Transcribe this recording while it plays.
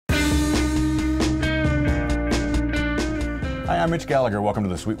Hi, I'm Mitch Gallagher. Welcome to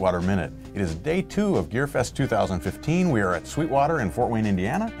the Sweetwater Minute. It is day 2 of GearFest 2015. We are at Sweetwater in Fort Wayne,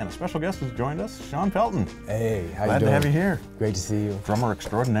 Indiana, and a special guest has joined us, Shawn Pelton. Hey, how you doing? Glad to have you here. Great to see you. Drummer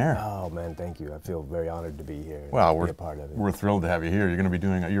extraordinaire. Oh man, thank you. I feel very honored to be here. Well, be a part of it. We're thrilled to have you here. You're going to be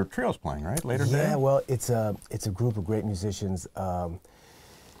doing your trio's playing, right? Later today? Yeah, well, it's a group of great musicians.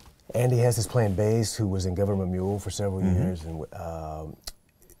 Andy Hess is playing bass, who was in Government Mule for several years, and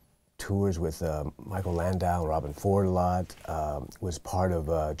tours with Michael Landau and Robin Ford a lot, was part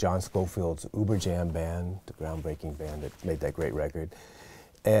of John Scofield's Uber Jam band, the groundbreaking band that made that great record,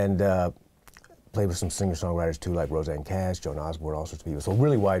 and played with some singer-songwriters too, like Roseanne Cash, Joan Osborne, all sorts of people. So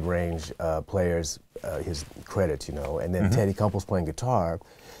really wide range players, his credits, you know. And then Teddy Kumpel's playing guitar,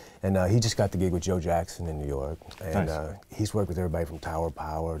 and he just got the gig with Joe Jackson in New York, and nice. He's worked with everybody from Tower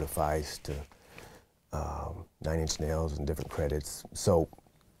Power to Feist to 9 Inch Nails and different credits. So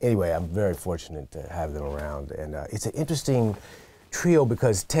anyway, I'm very fortunate to have them around, and it's an interesting trio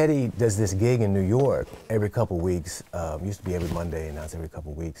because Teddy does this gig in New York every couple weeks. Used to be every Monday, and now it's every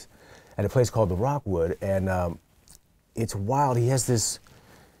couple weeks, at a place called the Rockwood, and it's wild. He has this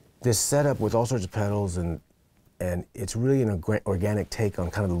setup with all sorts of pedals, and it's really an organic take on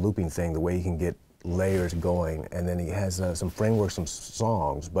kind of the looping thing, the way he can get layers going, and then he has some framework, some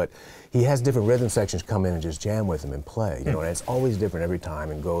songs, but he has different rhythm sections come in and just jam with him and play, you know, and it's always different every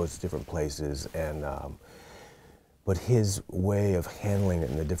time and goes different places, and but his way of handling it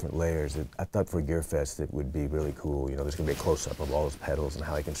in the different layers, I thought for GearFest it would be really cool. You know, there's gonna be a close-up of all his pedals and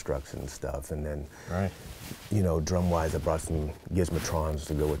how he constructs it and stuff, and then, you know, drum-wise, I brought some gizmotrons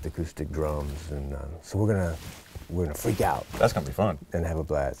to go with the acoustic drums, and so we're gonna freak out. That's gonna be fun. And have a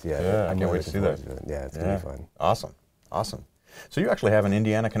blast, yeah. Yeah, I can't wait to see that. Yeah, it's gonna be fun. Awesome, awesome. So you actually have an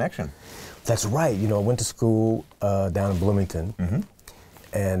Indiana connection. That's right. You know, I went to school down in Bloomington,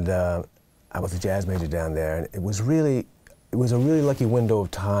 and I was a jazz major down there, and it was a really lucky window of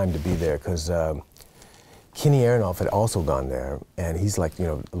time to be there because Kenny Aronoff had also gone there, and he's like, you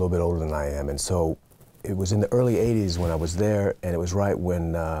know, a little bit older than I am, and so it was in the early '80s when I was there, and it was right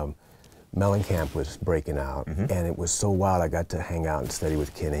when Mellencamp was breaking out, and it was so wild. I got to hang out and study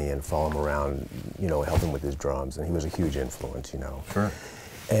with Kenny and follow him around, you know, help him with his drums, and he was a huge influence, you know. Sure.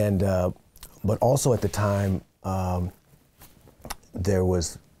 And but also at the time, there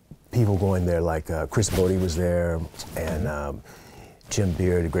was people going there like Chris Bodie was there, and Jim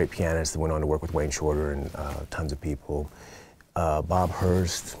Beard, a great pianist that went on to work with Wayne Shorter and tons of people. Bob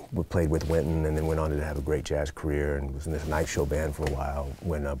Hurst played with Wynton and then went on to have a great jazz career and was in this night show band for a while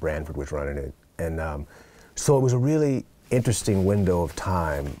when Branford was running it. And so it was a really interesting window of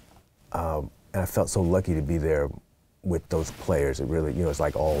time, and I felt so lucky to be there with those players. It really, you know, it's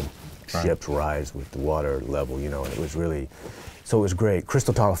like all ships rise with the water level, you know, and it was really, so it was great.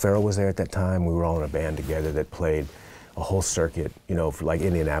 Crystal Taliaferro was there at that time. We were all in a band together that played a whole circuit, you know, for like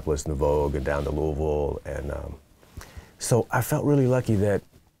Indianapolis and the Vogue and down to Louisville, and so I felt really lucky that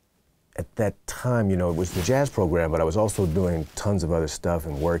at that time, you know, it was the jazz program, but I was also doing tons of other stuff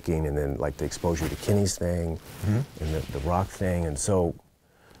and working, and then like the exposure to Kenny's thing and the rock thing, and so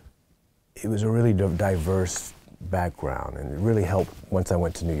it was a really diverse background, and it really helped once I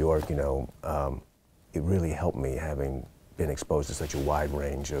went to New York, you know, it really helped me having been exposed to such a wide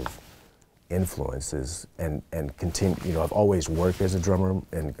range of influences and continue, you know, I've always worked as a drummer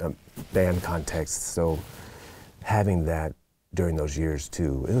in band contexts, so having that during those years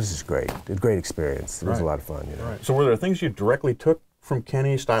too, it was just great. It was a great experience. It was a lot of fun, you know. So were there things you directly took from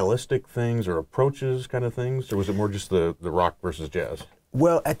Kenny, stylistic things or approaches kind of things, or was it more just the rock versus jazz?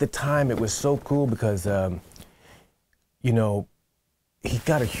 Well, at the time it was so cool because, you know, he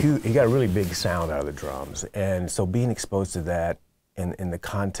got a really big sound out of the drums, and so being exposed to that in the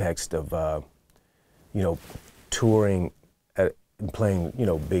context of, you know, touring and playing, you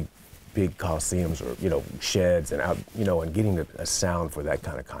know, big coliseums or, you know, sheds and out, you know, and getting a sound for that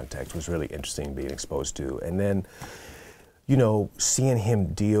kind of context was really interesting being exposed to. And then, you know, seeing him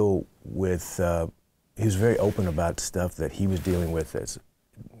deal with, he was very open about stuff that he was dealing with as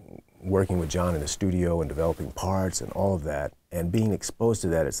working with John in the studio and developing parts and all of that, and being exposed to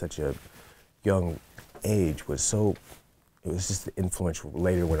that at such a young age was so, it was just influential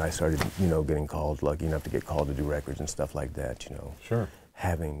later when I started, you know, getting called, lucky enough to get called to do records and stuff like that, you know. Sure.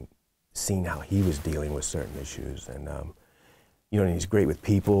 Having seen how he was dealing with certain issues, and you know, and he's great with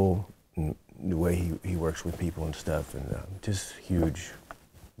people, and the way he works with people and stuff, and just huge,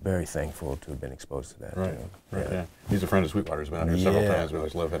 very thankful to have been exposed to that. Right, you know? Yeah. He's a friend of Sweetwater's, been out here several times. We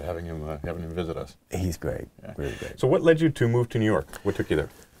always love having him visit us. He's great, really great. So what led you to move to New York? What took you there?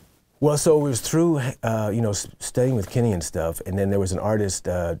 Well, so it was through, you know, studying with Kenny and stuff, and then there was an artist,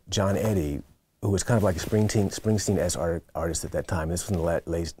 John Eddy, who was kind of like a Springsteen-esque artist at that time. This was in the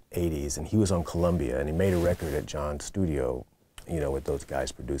late 80s, and he was on Columbia, and he made a record at John's studio, you know, with those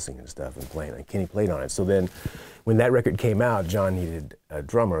guys producing and stuff and playing, and Kenny played on it. So then, when that record came out, John needed a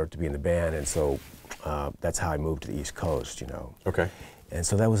drummer to be in the band, and so that's how I moved to the East Coast, you know. Okay. And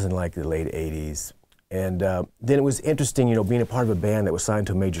so that was in like the late 80s. And then it was interesting, you know, being a part of a band that was signed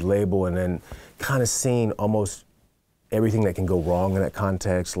to a major label and then kind of seeing almost everything that can go wrong in that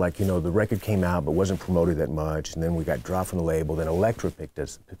context. Like, you know, the record came out but wasn't promoted that much, and then we got dropped from the label. Then Elektra picked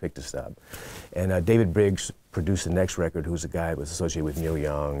us up. And David Briggs produced the next record, who's a guy that was associated with Neil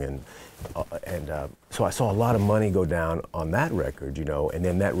Young. And so I saw a lot of money go down on that record, you know, and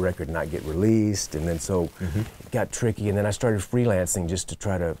then that record not get released. And then so it got tricky. And then I started freelancing just to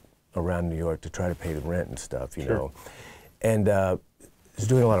try to, around New York, to try to pay the rent and stuff, you know. And was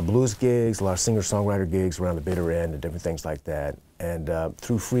doing a lot of blues gigs, a lot of singer-songwriter gigs around the bitter end and different things like that. And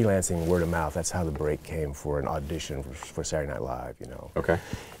through freelancing, word of mouth, that's how the break came for an audition for Saturday Night Live, you know. Okay.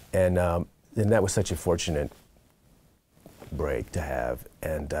 And that was such a fortunate break to have.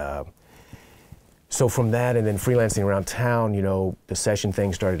 And so from that and then freelancing around town, you know, the session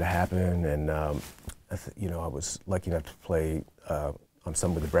thing started to happen. And, you know, I was lucky enough to play on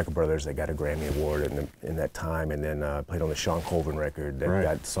some of the Brecker Brothers. They got a Grammy Award in that time, and then played on the Sean Colvin record that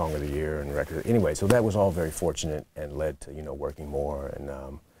got Song of the Year and record. Anyway, so that was all very fortunate and led to, you know, working more, and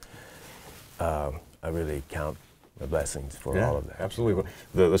I really count the blessings for all of that. Absolutely.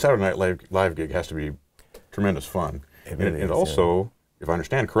 The Saturday Night Live gig has to be tremendous fun. It really is, and also, if I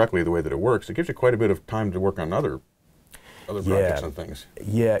understand correctly the way that it works, it gives you quite a bit of time to work on other projects and things.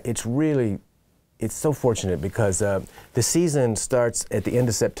 Yeah, it's so fortunate because the season starts at the end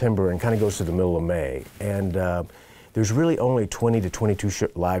of September and kind of goes to the middle of May. And there's really only 20 to 22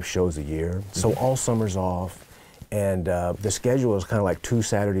 live shows a year. So all summer's off. And the schedule is kind of like 2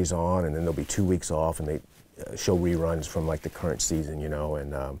 Saturdays on, and then there'll be 2 weeks off, and they show reruns from like the current season, you know.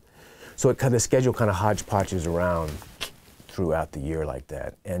 And so the schedule kind of hodgepodges around throughout the year like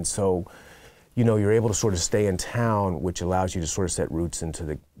that. And so, you know, you're able to sort of stay in town, which allows you to sort of set roots into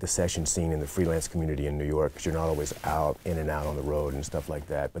the session scene in the freelance community in New York, because you're not always in and out on the road and stuff like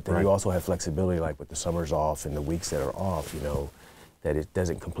that. But then you also have flexibility, like with the summers off and the weeks that are off, you know, that it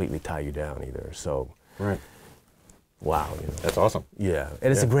doesn't completely tie you down either. So, wow, you know. That's awesome. Yeah,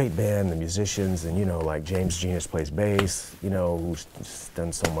 and it's a great band, the musicians, and, you know, like James Genius plays bass, you know, who's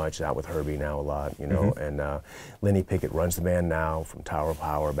done so much, out with Herbie now a lot, you know, and Lenny Pickett runs the band now from Tower of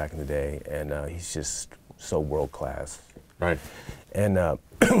Power back in the day, and he's just so world-class. Right. And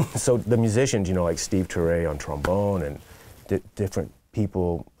so the musicians, you know, like Steve Turre on trombone, and different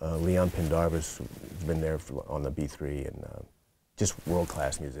people, Leon Pendarvis has been there on the B3, and just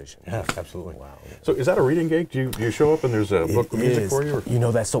world-class musicians. Yeah, absolutely. Wow. So is that a reading gig? Do you show up and there's a book of music for you? Or? You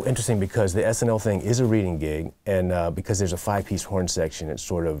know, that's so interesting because the SNL thing is a reading gig, and because there's a 5-piece horn section, it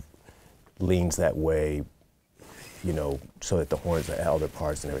sort of leans that way, you know, so that the horns are all their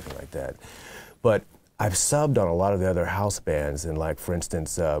parts and everything like that. But I've subbed on a lot of the other house bands, and like, for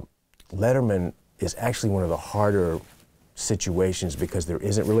instance, Letterman is actually one of the harder situations because there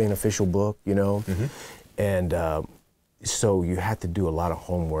isn't really an official book, you know, and so you have to do a lot of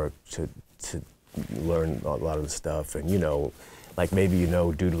homework to learn a lot of the stuff. And, you know, like maybe, you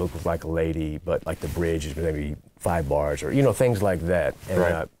know, Dude Look Like a Lady, but like the bridge is maybe 5 bars, or, you know, things like that.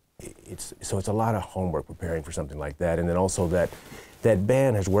 And it's a lot of homework preparing for something like that. And then also that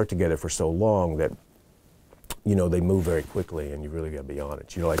band has worked together for so long that, you know, they move very quickly, and you really got to be on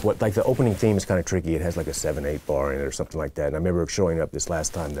it. You know, like the opening theme is kind of tricky. It has like a 7/8 bar in it or something like that. And I remember showing up this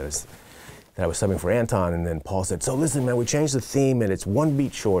last time that I was subbing for Anton, and then Paul said, "So listen, man, we changed the theme, and it's 1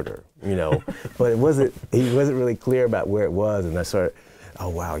 beat shorter, you know." But he wasn't really clear about where it was, and I started, oh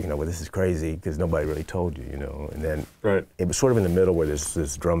wow, you know, well, this is crazy because nobody really told you, you know. And then it was sort of in the middle where there's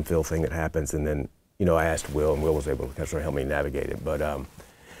this drum fill thing that happens, and then, you know, I asked Will, and Will was able to kind of sort of help me navigate it. But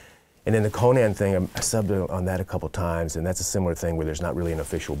and then the Conan thing, I subbed on that a couple times, and that's a similar thing where there's not really an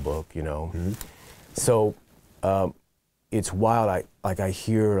official book, you know. So it's wild. I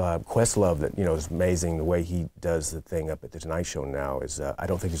hear Questlove, that, you know, is amazing the way he does the thing up at the Tonight Show now. Is I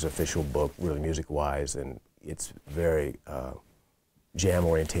don't think there's an official book really music-wise, and it's very jam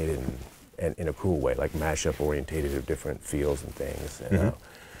orientated and in a cool way, like mashup orientated of different feels and things. And,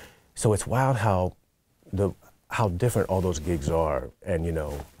 so it's wild how different all those gigs are, and, you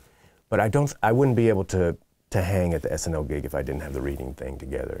know. But I wouldn't be able to hang at the SNL gig if I didn't have the reading thing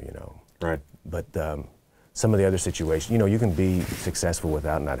together, you know. Right. But some of the other situations, you know, you can be successful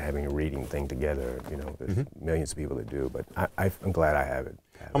without not having a reading thing together. You know, there's millions of people that do, but I'm glad I have it.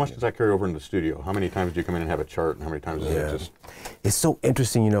 How much does that carry over into the studio? How many times do you come in and have a chart, and how many times is it just? It's so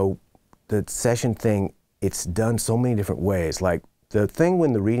interesting, you know. the session thing, it's done so many different ways. Like the thing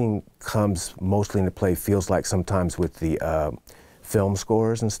when the reading comes mostly into play feels like sometimes with the film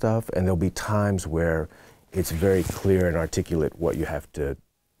scores and stuff, and there'll be times where it's very clear and articulate what you have to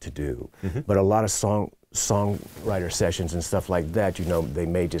do. But a lot of songwriter sessions and stuff like that, you know, they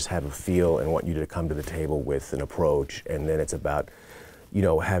may just have a feel and want you to come to the table with an approach, and then it's about, you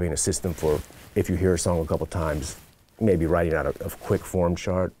know, having a system for, if you hear a song a couple times, maybe writing out a quick form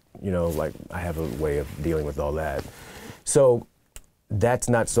chart, you know, like I have a way of dealing with all that. So that's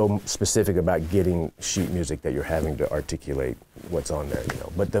not so specific about getting sheet music that you're having to articulate what's on there, you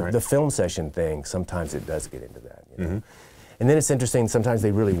know. But the film session thing, sometimes it does get into that, you know. And then it's interesting, sometimes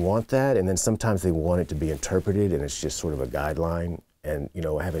they really want that, and then sometimes they want it to be interpreted, and it's just sort of a guideline, and, you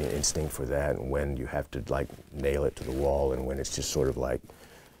know, having an instinct for that, and when you have to, like, nail it to the wall, and when it's just sort of, like,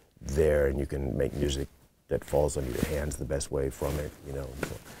 there, and you can make music that falls on your hands the best way from it, you know.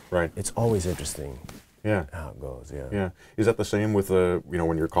 So it's always interesting how it goes, Is that the same with, you know,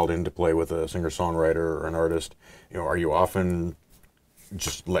 when you're called in to play with a singer-songwriter or an artist, you know, are you often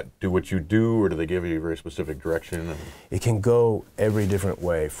just do what you do, or do they give you a very specific direction? It can go every different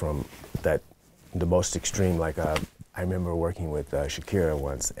way, from the most extreme, like I remember working with Shakira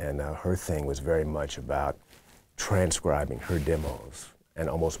once, and her thing was very much about transcribing her demos and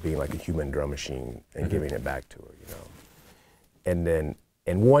almost being like a human drum machine and giving it back to her, you know.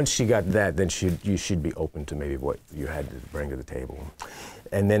 And once she got that, then you should be open to maybe what you had to bring to the table.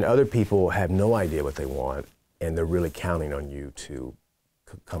 And then other people have no idea what they want, and they're really counting on you to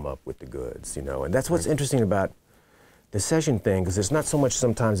come up with the goods, you know. And that's what's interesting about the session thing, because it's not so much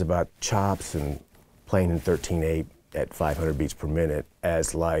sometimes about chops and playing in 13/8 at 500 beats per minute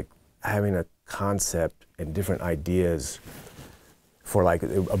as like having a concept and different ideas for, like,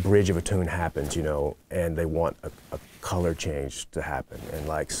 a bridge of a tune happens, you know, and they want a color change to happen. And,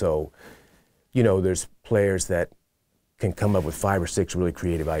 like, so, you know, there's players that can come up with 5 or 6 really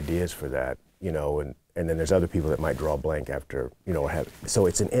creative ideas for that, you know, and then there's other people that might draw a blank after, you know, so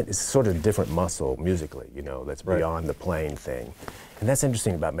it's sort of a different muscle musically, you know, that's beyond the playing thing. And that's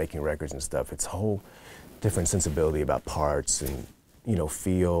interesting about making records and stuff. It's a whole different sensibility about parts and, you know,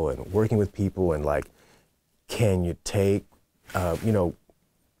 feel and working with people, and, like, can you take, you know,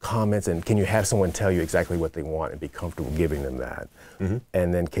 comments, and can you have someone tell you exactly what they want and be comfortable giving them that?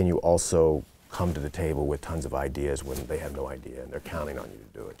 And then can you also come to the table with tons of ideas when they have no idea and they're counting on you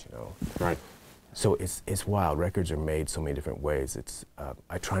to do it, you know? So it's wild. Records are made so many different ways. It's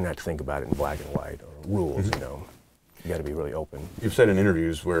I try not to think about it in black and white or rules, you know. You got to be really open. You've said in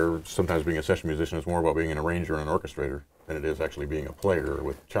interviews where sometimes being a session musician is more about being an arranger and an orchestrator than it is actually being a player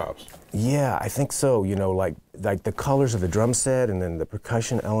with chops. Yeah, I think so. You know, like the colors of the drum set, and then the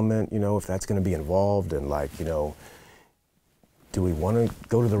percussion element, you know, if that's going to be involved, and, like, you know, do we want to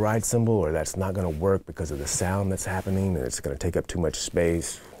go to the ride cymbal, or that's not going to work because of the sound that's happening, and it's going to take up too much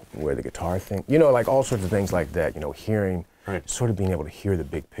space where the guitar thing, you know, like all sorts of things like that, you know, hearing, sort of being able to hear the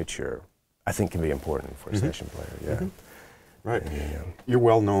big picture, I think can be important for a session player, You're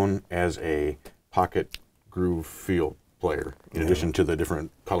well known as a pocket groove feel player, in addition to the different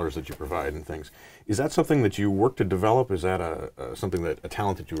colors that you provide and things. Is that something that you work to develop? Is that something a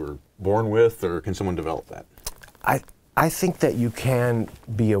talent that you were born with, or can someone develop that? I think that you can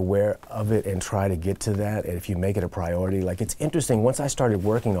be aware of it and try to get to that, and if you make it a priority. Like, it's interesting, once I started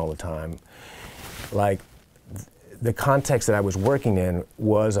working all the time, like, the context that I was working in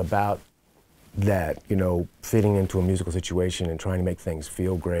was about that, you know, fitting into a musical situation and trying to make things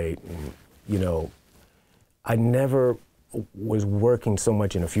feel great. And, you know, I never was working so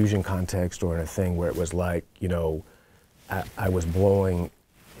much in a fusion context or in a thing where it was like, you know, I was blowing,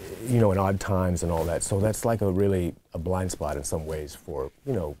 you know, in odd times and all that. So that's like a blind spot in some ways for,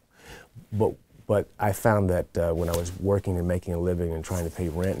 you know, but I found that when I was working and making a living and trying to pay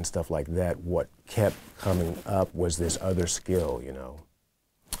rent and stuff like that, what kept coming up was this other skill, you know.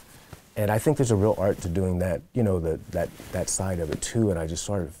 And I think there's a real art to doing that, you know, that side of it too. And I just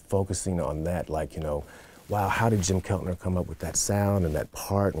started focusing on that, like, you know, wow, how did Jim Keltner come up with that sound and that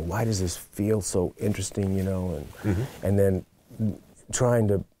part, and why does this feel so interesting, you know, and then trying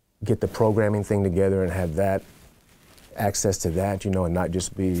to get the programming thing together and have that access to that, you know, and not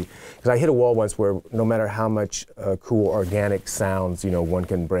just be, because I hit a wall once where no matter how much cool organic sounds, you know, one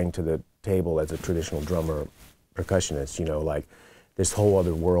can bring to the table as a traditional drummer, percussionist, you know, like this whole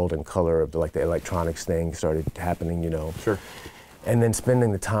other world and color of the electronics thing started happening, you know. And then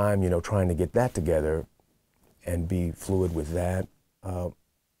spending the time, you know, trying to get that together and be fluid with that.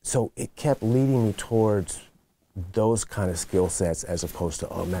 So it kept leading me towards those kind of skill sets as opposed to,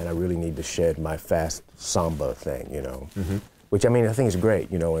 oh man, I really need to shed my fast samba thing, you know. which I mean, I think is great,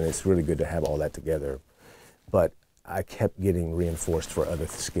 you know, and it's really good to have all that together. But I kept getting reinforced for other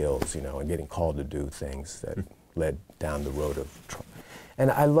skills, you know, and getting called to do things that led down the road of.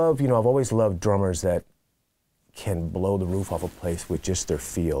 And I love, you know, I've always loved drummers that can blow the roof off a place with just their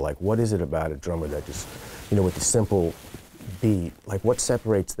feel. Like, what is it about a drummer that just, you know, with the simple beat, like what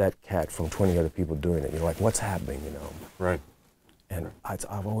separates that cat from 20 other people doing it? You know, like what's happening, you know? Right. And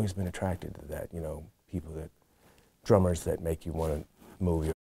I've always been attracted to that, you know, drummers that make you want to move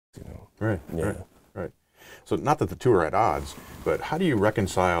your, you know. Right, yeah. right. So not that the two are at odds, but how do you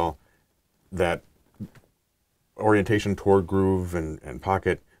reconcile that orientation toward groove and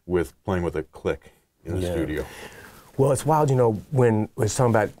pocket with playing with a click in the studio? Well, it's wild, you know, when I was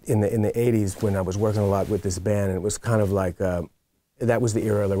talking about in the 80s when I was working a lot with this band, and it was kind of like, that was the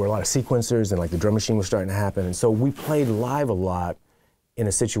era, there were a lot of sequencers and like the drum machine was starting to happen. And so we played live a lot in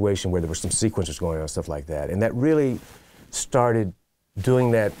a situation where there were some sequencers going on and stuff like that. And that really started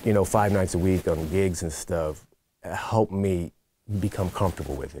doing that, you know, 5 nights a week on gigs and stuff, helped me become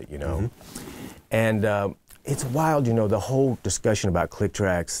comfortable with it, you know. And it's wild, you know, the whole discussion about click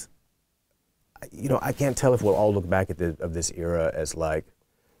tracks. You know, I can't tell if we'll all look back at this era as like,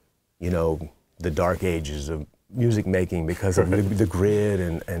 you know, the dark ages of music making because of the grid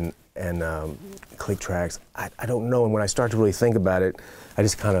and click tracks. I don't know, and when I start to really think about it, I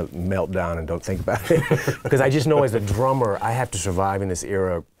just kind of melt down and don't think about it because I just know as a drummer, I have to survive in this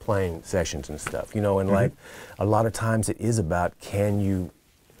era playing sessions and stuff, you know, and like a lot of times it is about, can you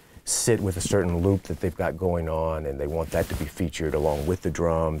sit with a certain loop that they've got going on and they want that to be featured along with the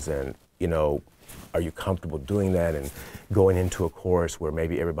drums, and, you know, are you comfortable doing that and going into a chorus where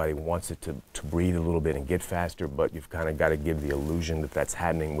maybe everybody wants it to breathe a little bit and get faster, but you've kind of got to give the illusion that that's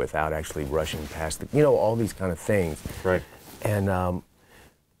happening without actually rushing past you know, all these kind of things. Right. And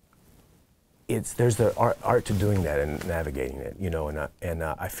there's the art to doing that and navigating it, you know, and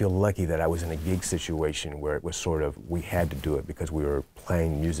I feel lucky that I was in a gig situation where it was sort of, we had to do it because we were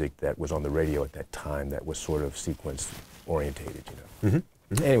playing music that was on the radio at that time that was sort of sequence orientated, you know.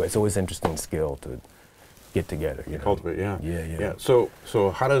 Anyway, it's always an interesting skill to get together, you know. Cultivate, yeah. Yeah. So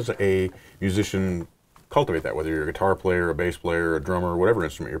how does a musician cultivate that, whether you're a guitar player, a bass player, a drummer, whatever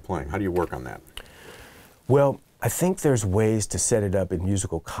instrument you're playing? How do you work on that? Well, I think there's ways to set it up in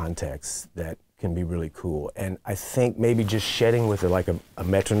musical contexts that can be really cool. And I think maybe just shedding with like a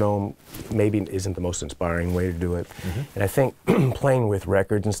metronome maybe isn't the most inspiring way to do it. And I think playing with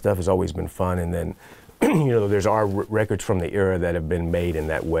records and stuff has always been fun. And then, you know, there's our records from the era that have been made in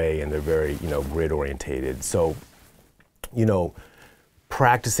that way, and they're very, you know, grid orientated. So, you know,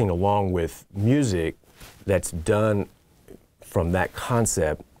 practicing along with music that's done from that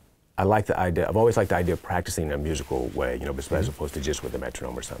concept, I like the idea. I've always liked the idea of practicing in a musical way, you know, as opposed to just with a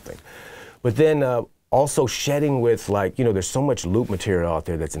metronome or something. But then also shedding with, like, you know, there's so much loop material out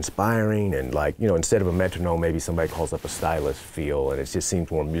there that's inspiring, and like, you know, instead of a metronome, maybe somebody calls up a stylus feel, and it just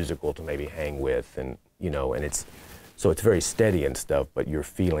seems more musical to maybe hang with, and, you know, and it's very steady and stuff, but you're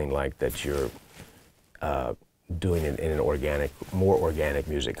feeling like that you're doing it in an more organic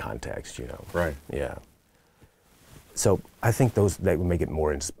music context, you know. Right. Yeah. So I think that would make it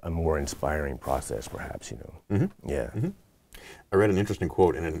a more inspiring process, perhaps, you know. Yeah. I read an interesting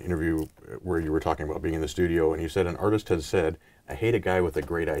quote in an interview where you were talking about being in the studio, and you said, an artist has said, "I hate a guy with a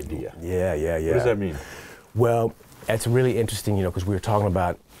great idea." Yeah. What does that mean? Well, that's really interesting, you know, because we were talking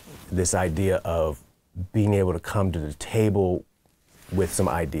about this idea of being able to come to the table with some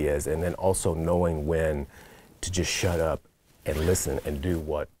ideas, and then also knowing when to just shut up and listen and do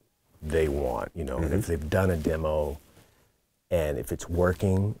what they want, you know. And if they've done a demo, and if it's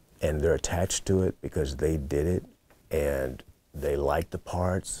working, and they're attached to it because they did it, and they like the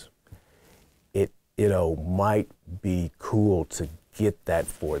parts, it, you know, might be cool to get that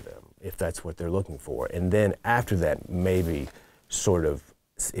for them if that's what they're looking for. And then after that, maybe sort of,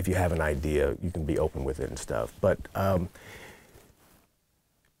 if you have an idea, you can be open with it and stuff. But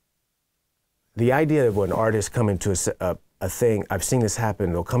the idea of when artists come into a thing, I've seen this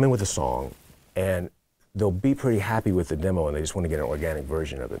happen, they'll come in with a song and they'll be pretty happy with the demo and they just want to get an organic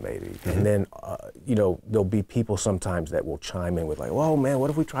version of it maybe. And then, you know, there'll be people sometimes that will chime in with like, "Whoa, man, what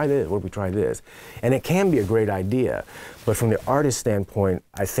if we try this? What if we try this?" And it can be a great idea. But from the artist standpoint,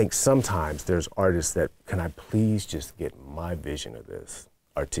 I think sometimes there's artists that, can I please just get my vision of this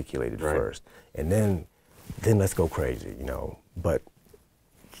articulated first? And then let's go crazy, you know. But,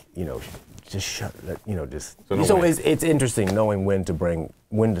 you know, just shut, you know, just. So it's interesting knowing when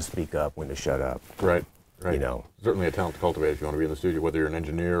to speak up, when to shut up. Right. You know. Certainly a talent to cultivate if you want to be in the studio, whether you're an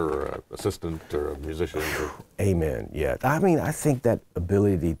engineer or an assistant or a musician. Amen, yeah. I mean, I think that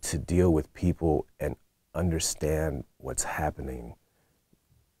ability to deal with people and understand what's happening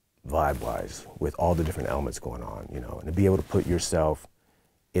vibe-wise with all the different elements going on, you know, and to be able to put yourself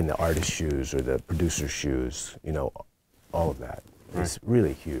in the artist's shoes or the producer's shoes, you know, all of that. Right. It's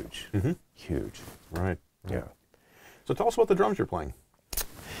really huge, huge. Right. Yeah. So tell us about the drums you're playing.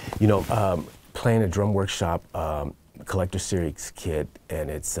 You know, playing a drum workshop collector series kit, and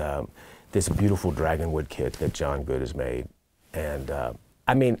it's this beautiful dragonwood kit that John Good has made. And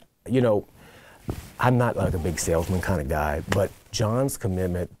I mean, you know, I'm not like a big salesman kind of guy, but John's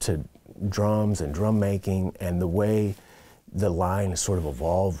commitment to drums and drum making and the way the line has sort of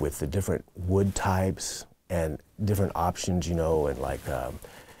evolved with the different wood types and different options, you know, and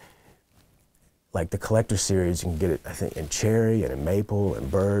like the collector series, you can get it, I think, in cherry and in maple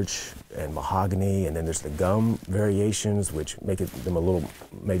and birch and mahogany, and then there's the gum variations, which make them a little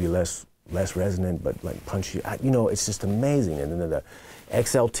maybe less resonant, but like punchy. You know, it's just amazing. And then the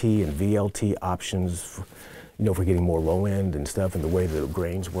XLT and VLT options, for, you know, for getting more low end and stuff, and the way the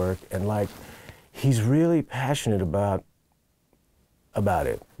grains work. And like, he's really passionate about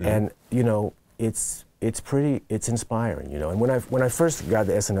it. And you know, it's inspiring, you know. And when I first got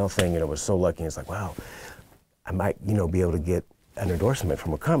the SNL thing, you know, I was so lucky. It's like, wow, I might, you know, be able to get an endorsement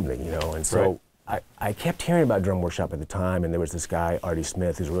from a company, you know. And so I kept hearing about Drum Workshop at the time, and there was this guy, Artie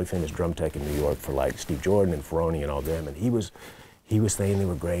Smith, who's a really famous drum tech in New York for like Steve Jordan and Ferroni and all them, and he was saying they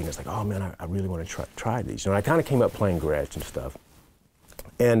were great, and it's like, oh man, I really want to try these. You know, I kind of came up playing Gretsch and stuff.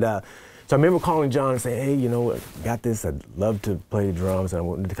 And so I remember calling John and saying, hey, you know, got this, I'd love to play the drums, and I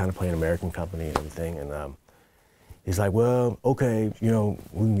wanted to kind of play an American company and everything. And he's like, well, okay, you know,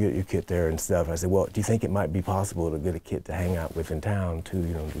 we can get your kit there and stuff. I said, well, do you think it might be possible to get a kit to hang out with in town too?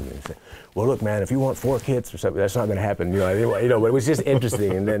 You know, he said, well, look, man, if you want 4 kits or something, that's not going to happen. You know, but it was just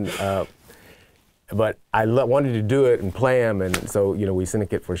interesting. And then, but I wanted to do it and play them, and so, you know, we sent a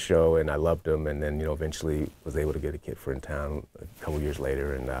kit for a show, and I loved them, and then, you know, eventually was able to get a kit for in town a couple years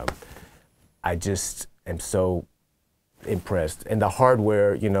later, and I just am so impressed. And the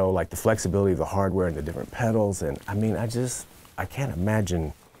hardware, you know, like the flexibility of the hardware and the different pedals, and I mean, I can't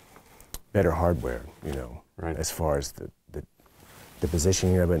imagine better hardware, you know, as far as the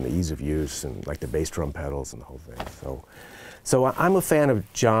positioning of it and the ease of use and like the bass drum pedals and the whole thing. So I'm a fan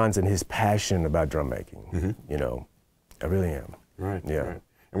of John's and his passion about drum making, you know, I really am. Right, yeah. Right.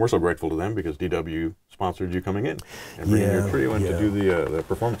 And we're so grateful to them because DW sponsored you coming in and bringing your trio in to do the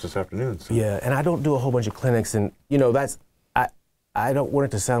performance this afternoon. So. Yeah, and I don't do a whole bunch of clinics, and you know, I don't want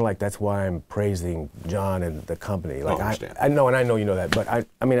it to sound like that's why I'm praising John and the company. Like I know, and I know you know that, but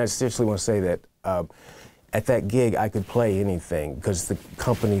I mean, I seriously want to say that at that gig I could play anything because the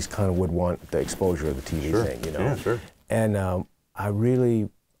companies kind of would want the exposure of the TV thing, you know. Yeah, sure. And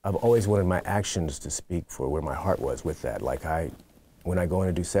I've always wanted my actions to speak for where my heart was with that. Like when I go in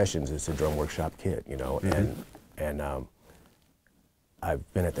to do sessions, it's a drum workshop kit, you know, and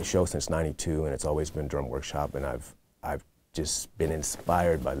I've been at the show since '92, and it's always been drum workshop, and I've just been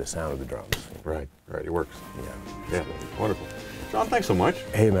inspired by the sound of the drums. Right, right, it works. Yeah, wonderful. John, thanks so much.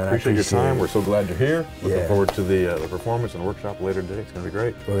 Hey man, appreciate your time. We're so glad you're here. Looking Yeah. forward to the performance and workshop later today. It's going to be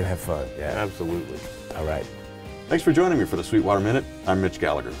great. We're gonna have fun. Yeah, Absolutely. all right. Thanks for joining me for the Sweetwater Minute. I'm Mitch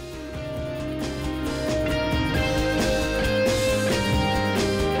Gallagher.